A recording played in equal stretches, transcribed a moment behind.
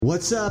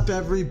What's up,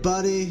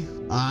 everybody?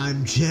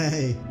 I'm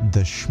Jay, the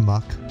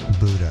Schmuck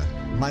Buddha.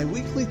 My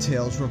weekly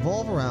tales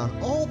revolve around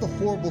all the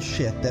horrible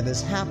shit that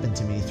has happened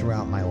to me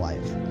throughout my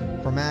life.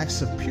 From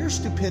acts of pure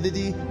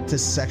stupidity to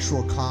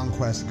sexual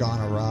conquest gone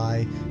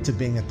awry to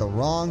being at the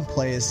wrong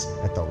place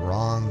at the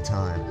wrong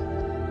time.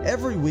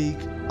 Every week,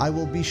 I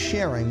will be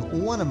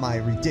sharing one of my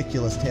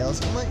ridiculous tales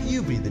and let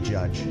you be the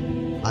judge.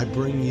 I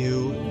bring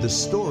you the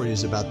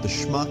stories about the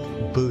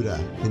Schmuck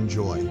Buddha.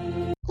 Enjoy.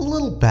 A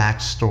little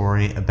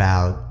backstory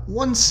about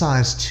One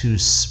Size Too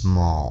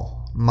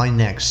Small, my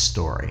next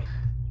story.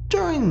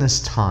 During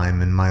this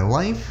time in my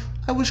life,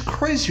 I was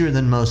crazier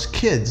than most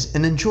kids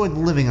and enjoyed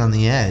living on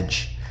the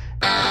edge.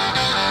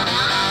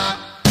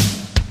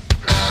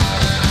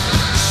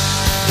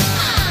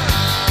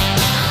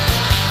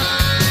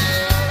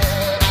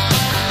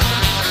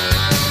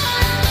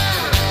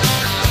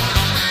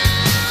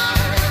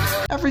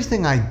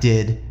 Everything I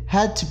did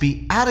had to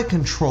be out of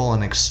control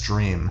and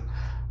extreme.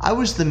 I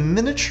was the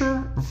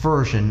miniature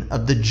version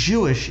of the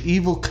Jewish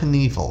Evel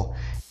Knievel.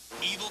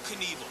 Evel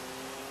Knievel,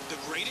 the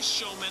greatest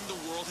showman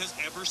the world has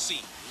ever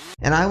seen.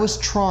 And I was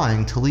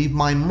trying to leave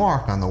my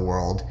mark on the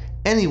world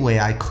any way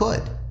I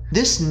could.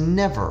 This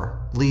never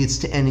leads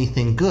to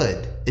anything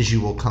good, as you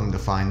will come to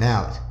find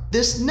out.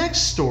 This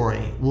next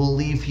story will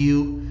leave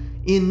you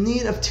in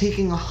need of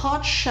taking a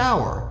hot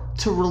shower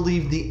to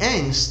relieve the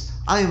angst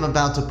I am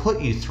about to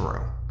put you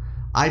through.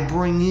 I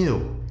bring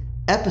you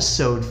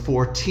episode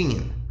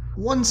 14.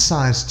 One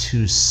Size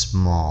Too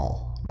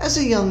Small. As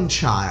a young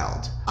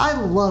child, I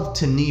loved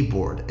to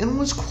kneeboard and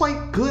was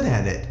quite good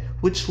at it,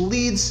 which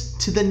leads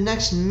to the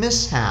next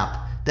mishap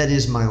that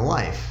is my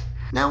life.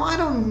 Now, I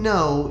don't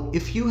know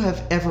if you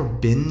have ever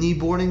been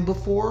kneeboarding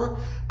before,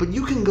 but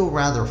you can go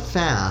rather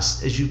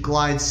fast as you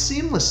glide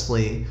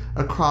seamlessly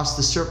across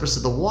the surface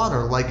of the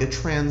water like a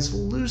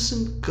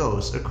translucent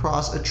ghost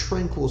across a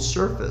tranquil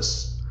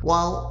surface.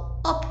 While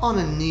up on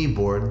a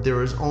kneeboard,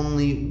 there is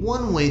only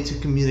one way to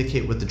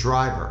communicate with the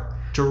driver: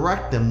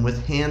 direct them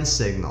with hand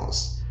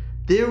signals.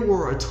 There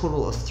were a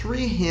total of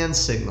 3 hand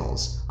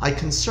signals I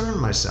concerned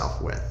myself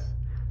with: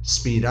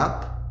 speed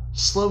up,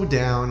 slow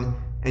down,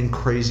 and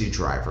crazy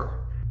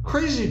driver.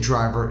 Crazy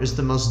driver is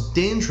the most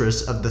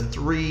dangerous of the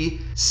 3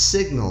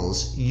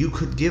 signals you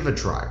could give a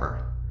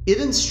driver.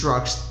 It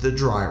instructs the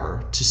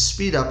driver to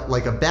speed up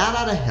like a bat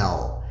out of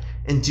hell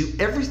and do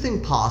everything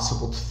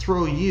possible to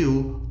throw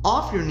you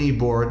off your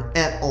kneeboard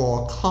at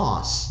all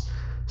costs.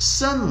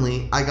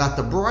 Suddenly, I got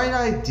the bright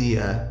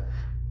idea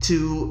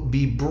to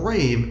be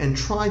brave and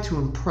try to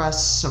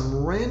impress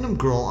some random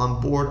girl on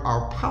board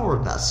our power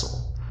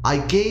vessel. I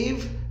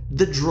gave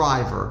the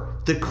driver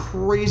the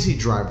crazy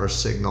driver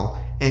signal,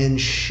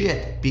 and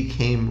shit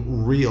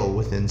became real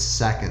within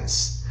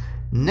seconds.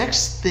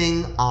 Next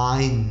thing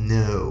I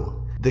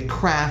know, the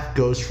craft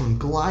goes from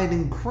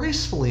gliding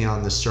gracefully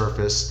on the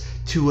surface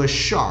to a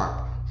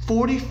sharp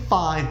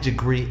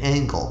 45-degree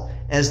angle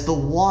as the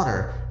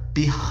water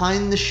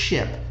behind the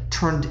ship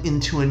turned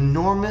into an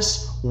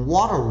enormous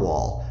water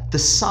wall the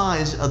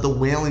size of the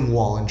Wailing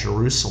Wall in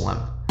Jerusalem.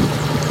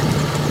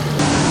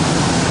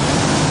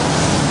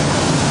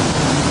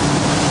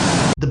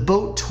 The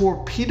boat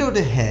torpedoed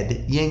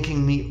ahead,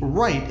 yanking me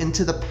right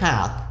into the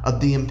path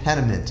of the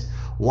impediment.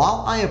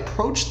 While I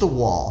approached the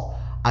wall,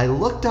 I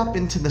looked up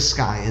into the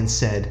sky and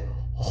said,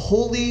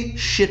 "Holy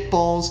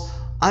shitballs,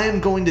 I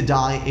am going to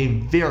die a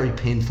very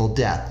painful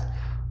death.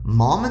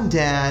 Mom and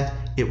Dad,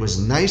 it was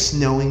nice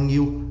knowing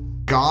you.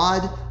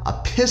 God, a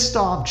pissed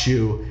off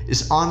Jew,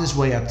 is on his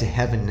way up to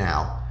heaven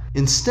now."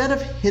 Instead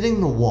of hitting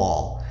the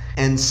wall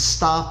and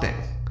stopping,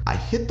 I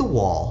hit the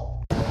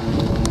wall,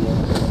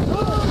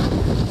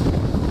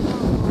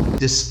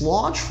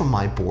 dislodged from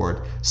my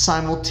board,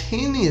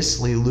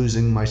 simultaneously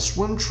losing my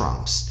swim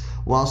trunks,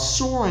 while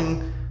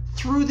soaring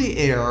through the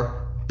air,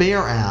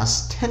 bare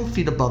ass 10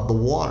 feet above the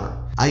water.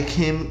 I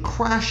came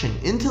crashing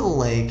into the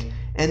lake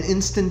and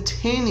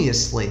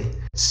instantaneously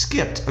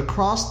skipped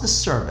across the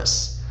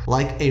surface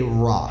like a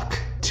rock.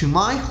 To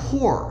my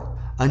horror,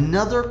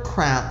 another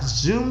craft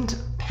zoomed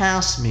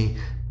past me,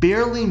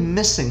 barely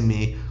missing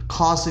me,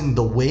 causing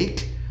the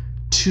wake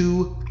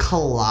to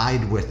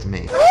collide with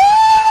me.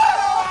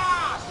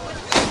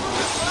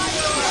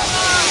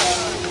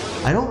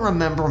 I don't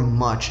remember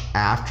much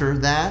after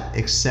that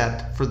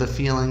except for the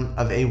feeling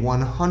of a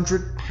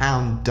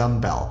 100-pound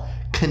dumbbell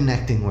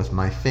connecting with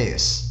my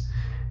face.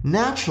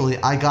 Naturally,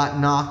 I got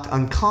knocked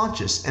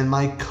unconscious and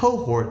my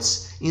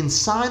cohorts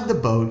inside the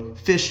boat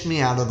fished me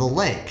out of the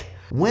lake.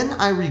 When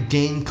I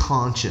regained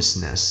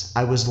consciousness,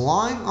 I was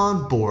lying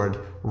on board,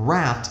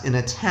 wrapped in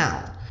a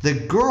towel. The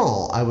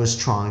girl I was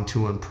trying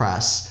to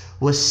impress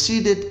was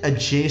seated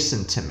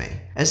adjacent to me.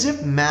 As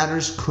if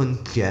matters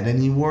couldn't get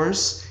any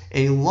worse,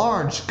 a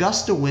large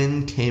gust of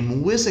wind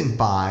came whizzing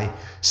by,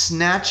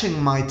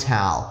 snatching my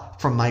towel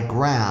from my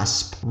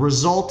grasp,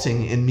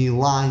 resulting in me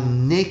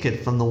lying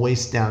naked from the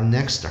waist down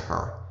next to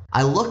her.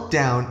 I looked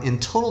down in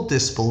total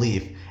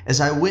disbelief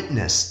as I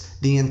witnessed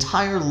the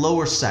entire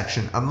lower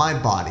section of my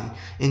body,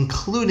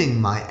 including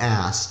my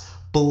ass,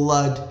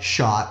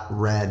 bloodshot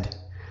red.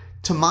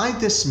 To my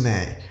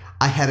dismay,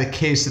 I had a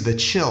case of the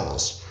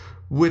chills,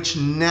 which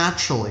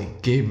naturally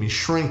gave me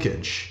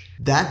shrinkage.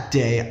 That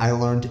day I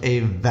learned a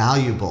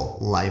valuable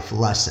life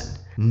lesson.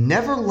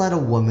 Never let a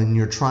woman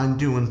you're trying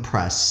to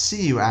impress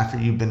see you after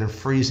you've been in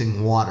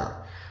freezing water.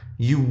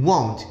 You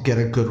won't get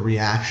a good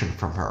reaction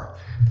from her.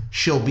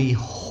 She'll be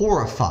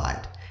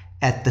horrified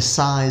at the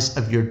size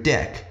of your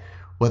dick.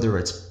 Whether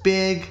it's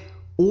big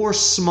or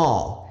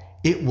small,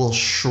 it will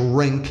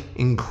shrink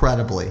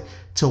incredibly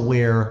to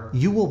where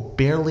you will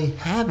barely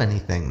have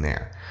anything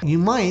there. You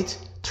might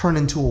turn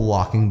into a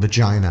walking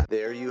vagina.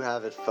 There you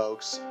have it,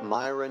 folks.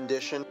 My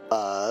rendition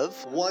of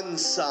One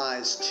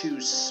Size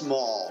Too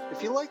Small.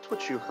 If you liked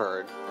what you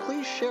heard,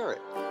 please share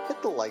it.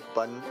 Hit the like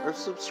button or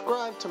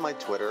subscribe to my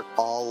Twitter,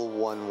 all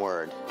one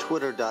word.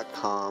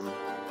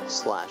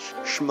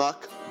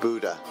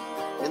 Twitter.com/schmuckbuddha.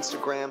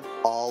 Instagram,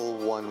 all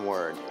one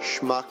word.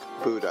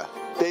 schmuckbuddha.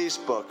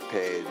 Facebook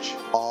page,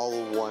 all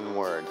one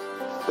word.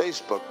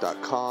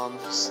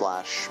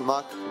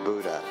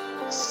 Facebook.com/schmuckbuddha.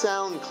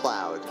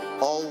 SoundCloud,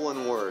 all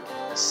one word.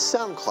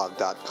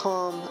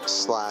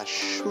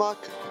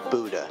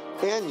 SoundCloud.com/schmuckbuddha.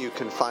 And you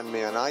can find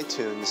me on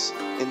iTunes.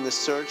 In the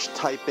search,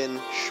 type in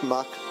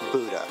Schmuck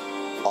Buddha,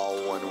 all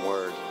one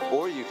word.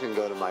 Or you can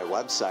go to my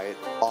website,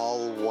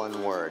 all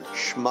one word,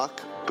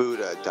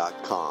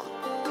 schmuckbuddha.com.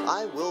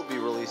 I will be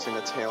releasing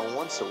a tale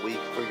once a week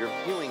for your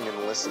viewing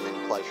and listening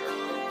pleasure.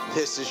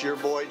 This is your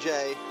boy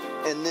Jay,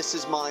 and this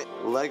is my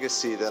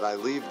legacy that I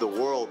leave the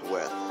world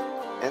with.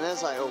 And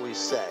as I always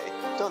say,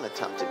 don't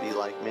attempt to be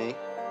like me,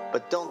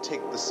 but don't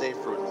take the safe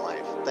route in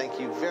life. Thank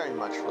you very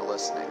much for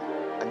listening.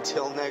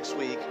 Until next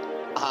week,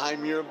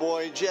 I'm your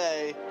boy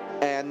Jay,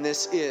 and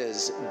this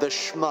is the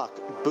Schmuck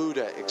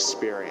Buddha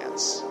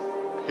Experience.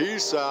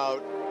 Peace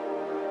out.